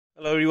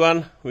Hello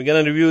everyone, we're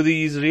gonna review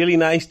these really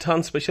nice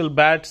ton special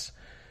bats,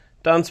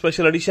 ton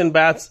special edition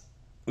bats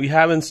we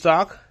have in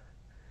stock.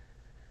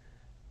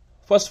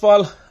 First of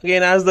all,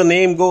 again, as the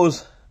name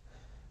goes,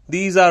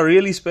 these are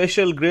really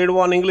special grade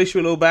 1 English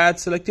willow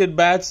bats, selected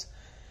bats,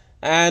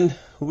 and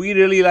we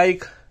really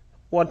like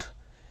what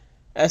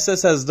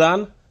SS has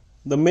done.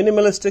 The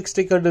minimalistic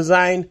sticker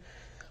design,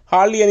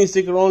 hardly any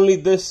sticker, only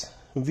this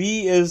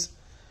V is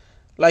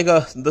like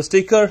the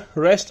sticker,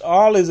 rest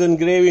all is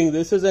engraving.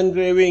 This is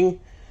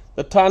engraving.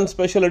 The ton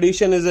special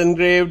edition is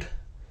engraved.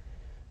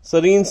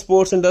 Serene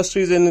Sports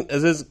Industries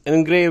is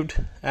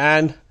engraved,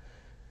 and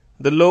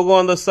the logo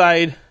on the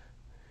side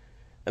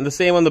and the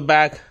same on the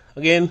back.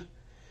 Again,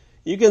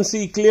 you can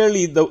see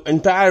clearly the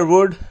entire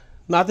wood,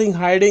 nothing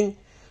hiding,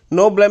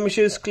 no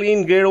blemishes,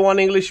 clean grade 1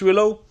 English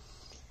willow,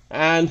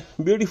 and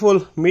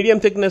beautiful medium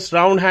thickness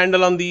round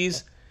handle on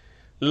these.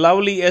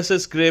 Lovely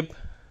SS grip,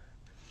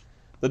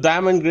 the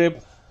diamond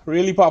grip,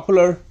 really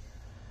popular.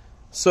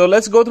 So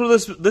let's go through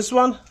this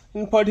one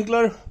in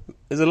particular.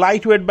 Is a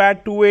lightweight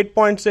bat,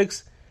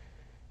 28.6,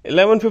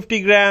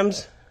 1150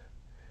 grams,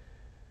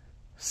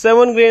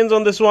 7 grains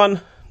on this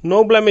one,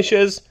 no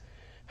blemishes,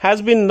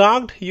 has been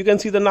knocked. You can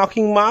see the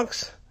knocking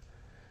marks,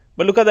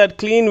 but look at that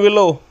clean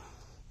willow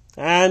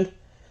and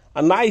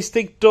a nice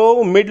thick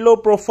toe, mid-low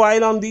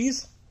profile on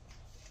these.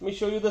 Let me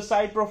show you the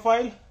side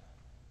profile.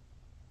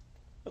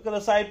 Look at the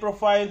side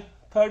profile,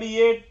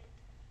 38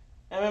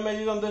 mm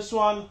edges on this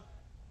one.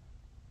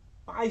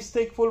 Nice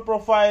thick full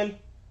profile.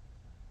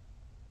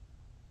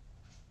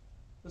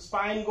 The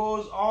spine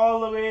goes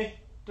all the way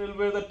till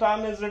where the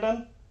ton is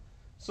written.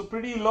 So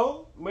pretty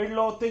low,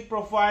 mid-low, thick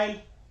profile.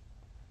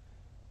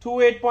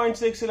 28.6,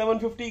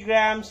 1150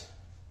 grams.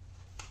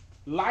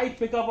 Light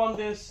pickup on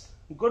this.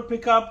 Good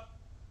pickup.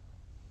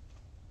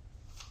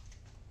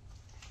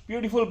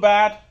 Beautiful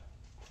bat.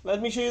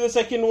 Let me show you the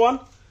second one.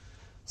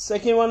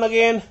 Second one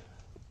again.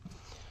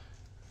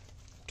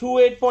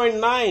 28.9,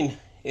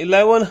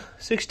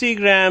 1160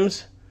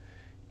 grams.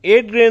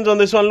 8 grains on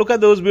this one. Look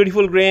at those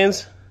beautiful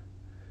grains.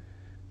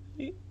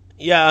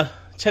 Yeah,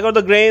 check out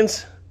the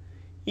grains.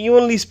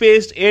 Evenly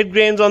spaced, 8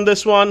 grains on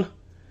this one.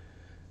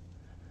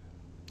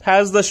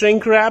 Has the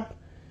shrink wrap.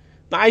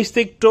 Nice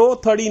thick toe,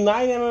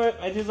 39 mm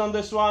edges on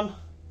this one.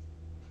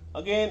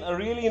 Again, a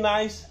really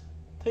nice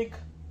thick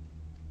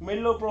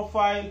mid-low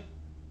profile.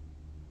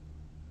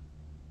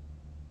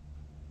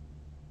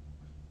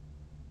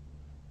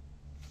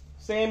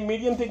 Same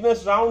medium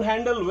thickness round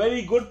handle.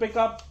 Very good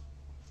pickup.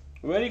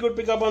 Very good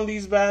pickup on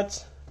these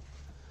bats.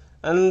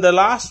 And the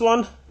last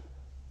one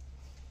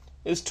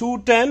is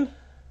 210.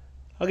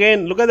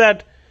 Again, look at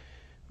that.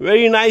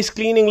 Very nice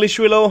clean English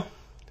willow.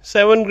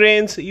 7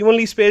 grains,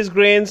 evenly spaced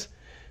grains.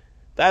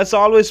 That's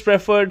always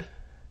preferred.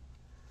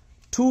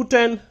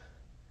 210,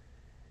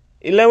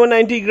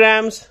 1190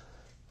 grams.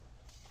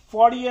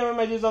 40 mm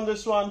edges on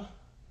this one.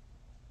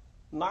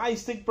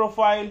 Nice thick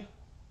profile.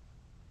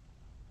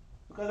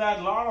 Look at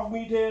that, lot of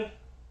meat here.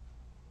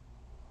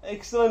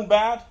 Excellent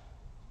bat.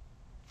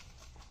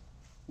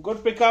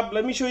 Good pickup.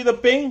 Let me show you the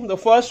ping, the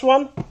first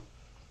one.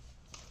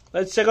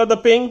 Let's check out the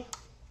ping.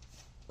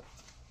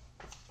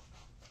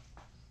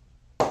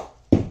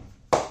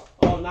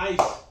 Oh, nice.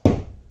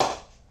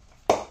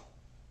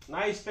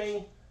 Nice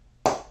ping.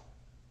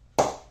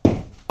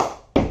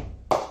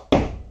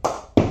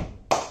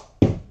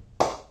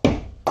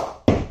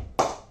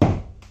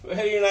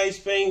 Very nice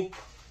ping.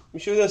 Let me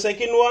show you the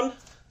second one.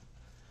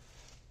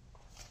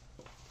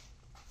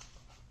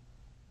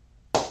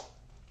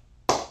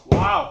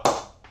 Wow.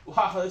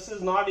 Wow, this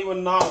is not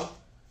even known.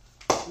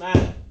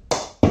 Man.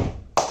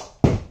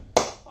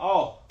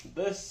 Oh,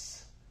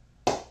 this.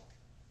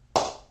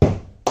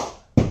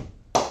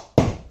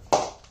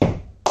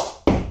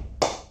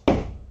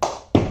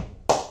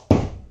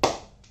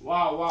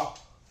 Wow, wow.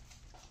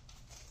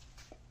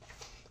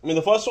 I mean,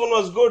 the first one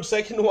was good,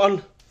 second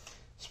one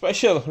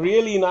special,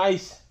 really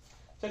nice.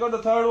 Check out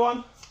the third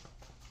one.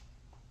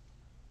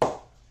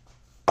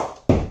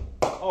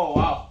 Oh,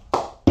 wow.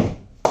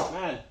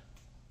 Man.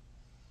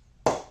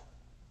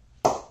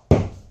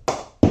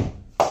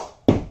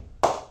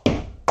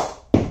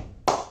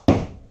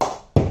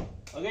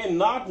 Again,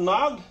 not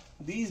knocked.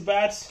 These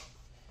bats.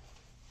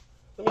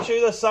 Let me show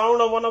you the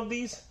sound of one of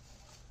these.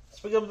 Let's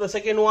pick up the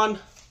second one.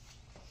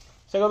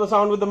 Check out the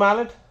sound with the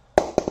mallet.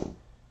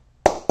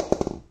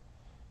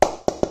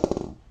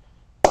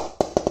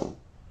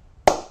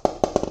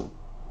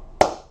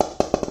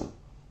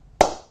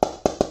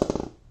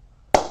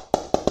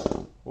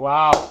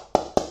 Wow.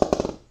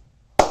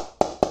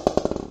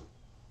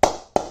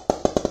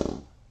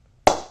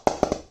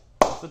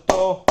 That's the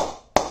toe.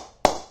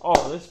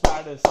 Oh, this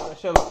bat is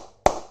special.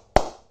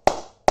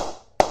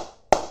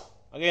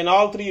 Again,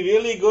 all three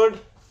really good.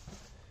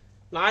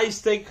 Nice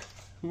thick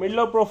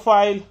mid-low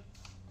profile.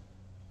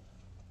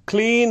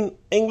 Clean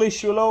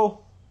English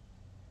willow.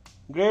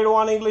 Grade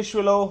 1 English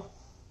willow.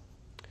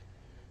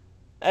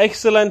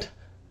 Excellent.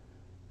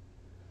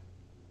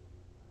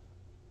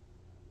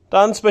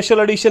 Ton special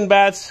edition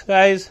bats,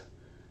 guys.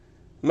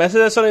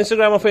 Message us on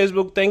Instagram or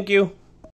Facebook. Thank you.